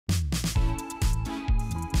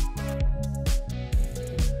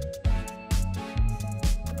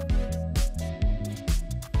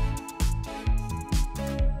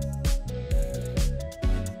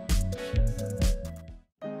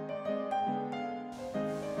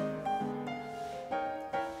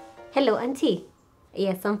Hello, Auntie.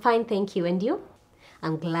 Yes, I'm fine, thank you. And you?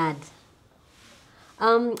 I'm glad.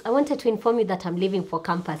 I wanted to inform you that I'm leaving for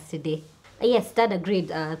campus today. Yes, Dad agreed,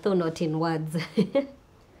 though not in words.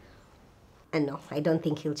 And no, I don't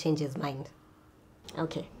think he'll change his mind.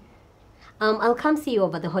 Okay. I'll come see you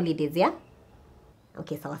over the holidays, yeah?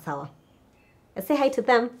 Okay, sawa sawa. Say hi to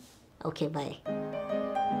them. Okay, bye.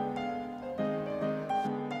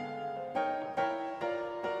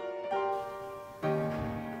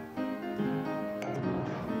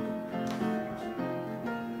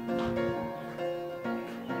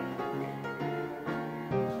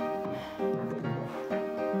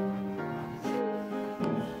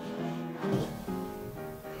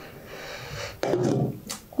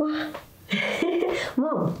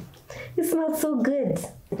 Mom, it smells so good.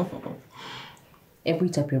 Ever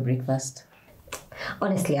eat up your breakfast?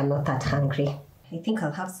 Honestly, I'm not that hungry. I think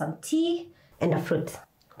I'll have some tea and a fruit.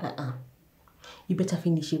 You better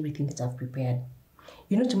finish everything that I've prepared.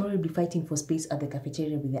 You know tomorrow you'll be fighting for space at the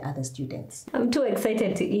cafeteria with the other students. I'm too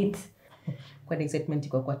excited to eat. What excitement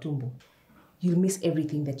iko kwa tumbo. You'll miss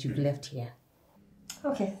everything that you've left here.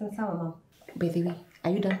 Okay, sawa Mom. By the way,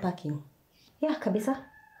 are you done packing? Yeah, kabisa.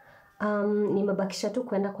 Nimebakisha tu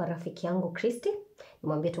kwenda kwa rafiki yangu Christy.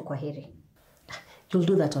 Nimwambie tu kwaheri. You'll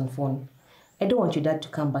do that on phone. I don't want your dad to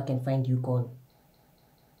come back and find you gone.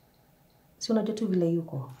 Si unajua tu vile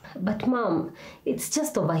yuko. But Mom, it's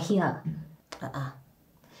just over here.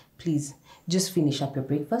 Please, just finish up your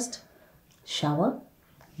breakfast, shower,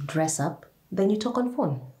 dress up, then you talk on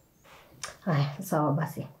phone. Ay, sawa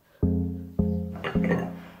basi.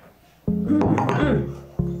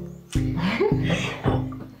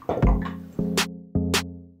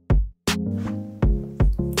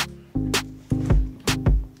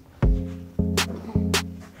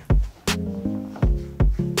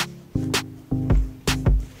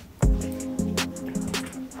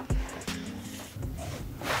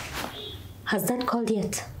 Has Dad called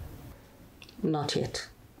yet? Not yet.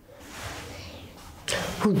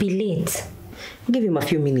 We'll be late. Give him a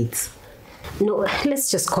few minutes. No,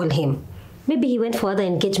 let's just call him. Maybe he went for other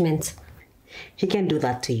engagements. He can do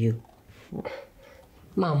that to you.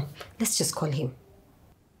 Mom, let's just call him.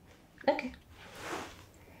 Okay.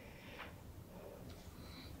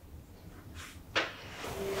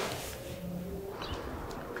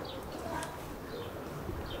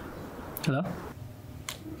 Hello?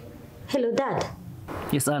 Hello, Dad.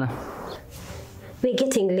 Yes, Anna. We're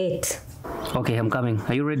getting late. Okay, I'm coming.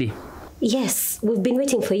 Are you ready? Yes, we've been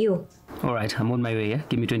waiting for you. All right, I'm on my way, yeah?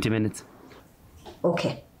 Give me 20 minutes.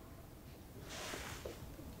 Okay.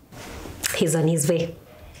 He's on his way.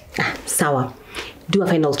 Sawa. Do a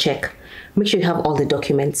final check. Make sure you have all the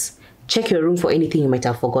documents. Check your room for anything you might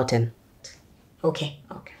have forgotten. Okay.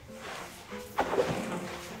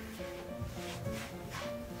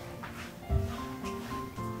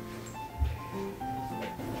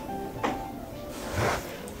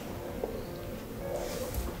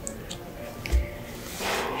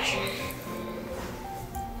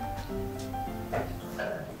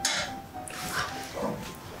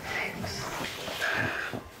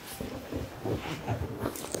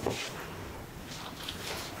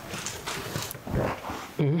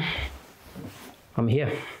 I'm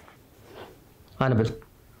here. Annabel,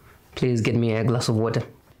 please get me a glass of water.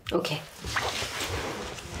 Okay.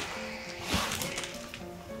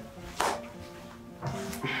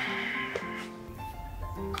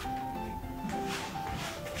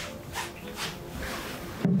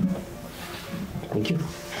 Thank you.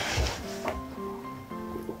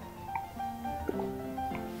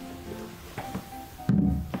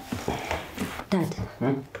 Dad,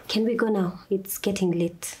 can we go now? It's getting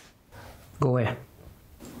late. Go where?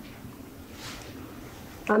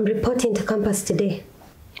 I'm reporting to campus today.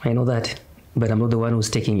 I know that, but I'm not the one who's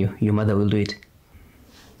taking you. Your mother will do it.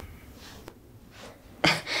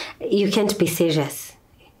 You can't be serious.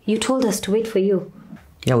 You told us to wait for you.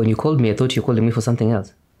 Yeah, when you called me, I thought you called me for something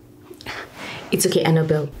else. It's okay,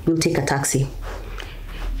 Annabel. We'll take a taxi.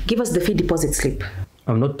 Give us the fee deposit slip.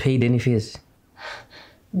 I'm not paid any fees.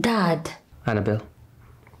 Dad. Annabel,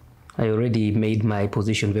 I already made my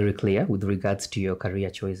position very clear with regards to your career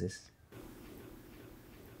choices.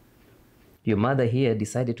 Your mother here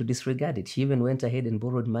decided to disregard it. She even went ahead and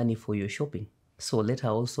borrowed money for your shopping. So let her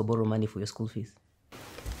also borrow money for your school fees.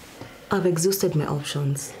 I've exhausted my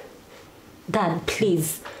options. Dad,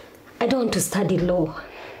 please. I don't want to study law.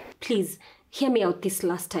 Please, hear me out this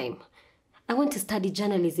last time. I want to study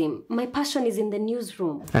journalism. My passion is in the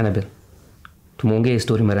newsroom. Annabel, tumeongea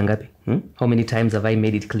story mara ngapi? How many times have I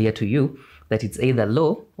made it clear to you that it's either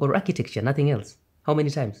law or architecture, nothing else? How many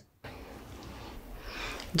times?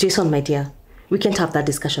 Jason, my dear, We can't have that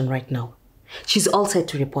discussion right now. She's all set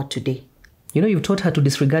to report today. You know, you've taught her to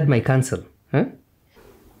disregard my counsel, huh?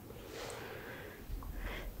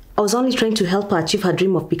 I was only trying to help her achieve her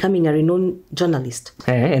dream of becoming a renowned journalist.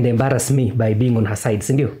 And embarrass me by being on her side,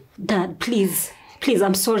 didn't you? Dad, please. Please,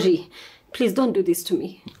 I'm sorry. Please don't do this to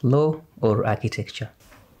me. Law or architecture?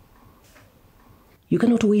 You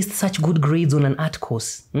cannot waste such good grades on an art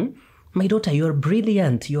course. My daughter, you're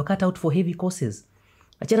brilliant. You're cut out for heavy courses.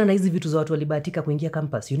 Achana na hizi vitu za watu walibahatika kuingia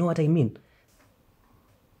campus. You know what I mean?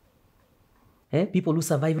 People who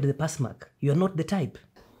survived the pass mark. You're not the type.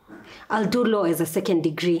 I'll do law as a second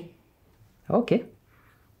degree. Okay.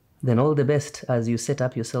 Then all the best as you set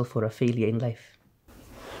up yourself for a failure in life.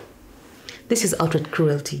 This is outright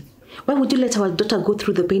cruelty. Why would you let our daughter go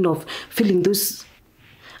through the pain of filling those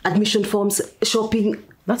admission forms, shopping?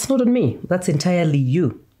 That's not on me. That's entirely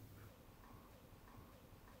you.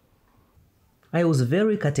 I was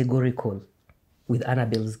very categorical with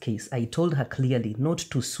Annabel's case. I told her clearly not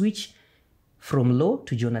to switch from law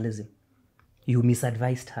to journalism. You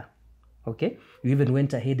misadvised her, okay? You even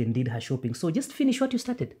went ahead and did her shopping. So just finish what you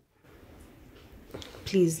started.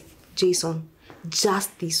 Please, Jason,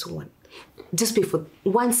 just this one. Just pay for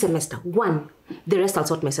one semester, one. The rest I'll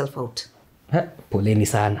sort myself out. Poleni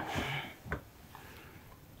sana.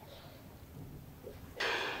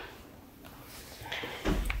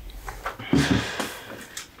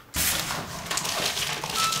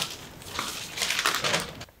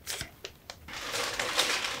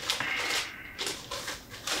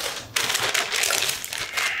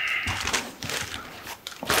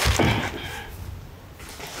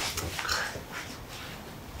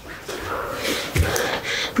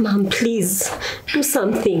 Mom, please, do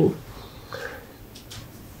something.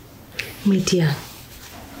 My dear,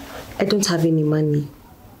 I don't have any money.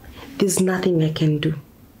 There's nothing I can do.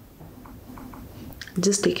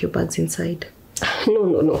 Just take your bags inside.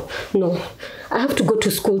 No. I have to go to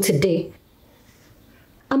school today.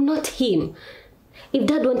 I'm not him. If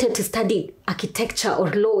Dad wanted to study architecture or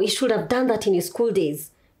law, he should have done that in his school days.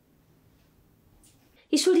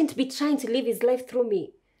 He shouldn't be trying to live his life through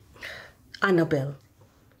me. Annabel.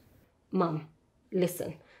 Mom,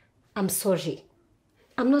 listen. I'm sorry.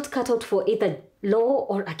 I'm not cut out for either law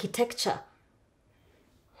or architecture.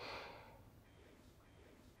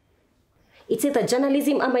 It's either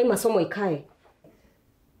journalism or my masomo ikae.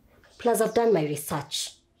 Plus, I've done my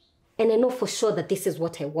research. And I know for sure that this is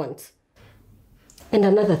what I want. And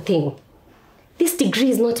another thing. This degree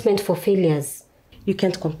is not meant for failures. You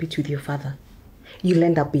can't compete with your father. You'll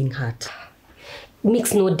end up being hurt.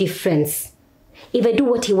 Makes no difference. If I do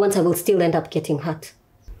what he wants, I will still end up getting hurt.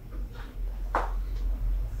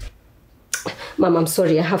 Mom, I'm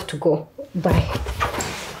sorry. I have to go. Bye.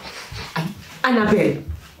 Annabel!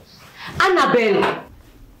 Annabel!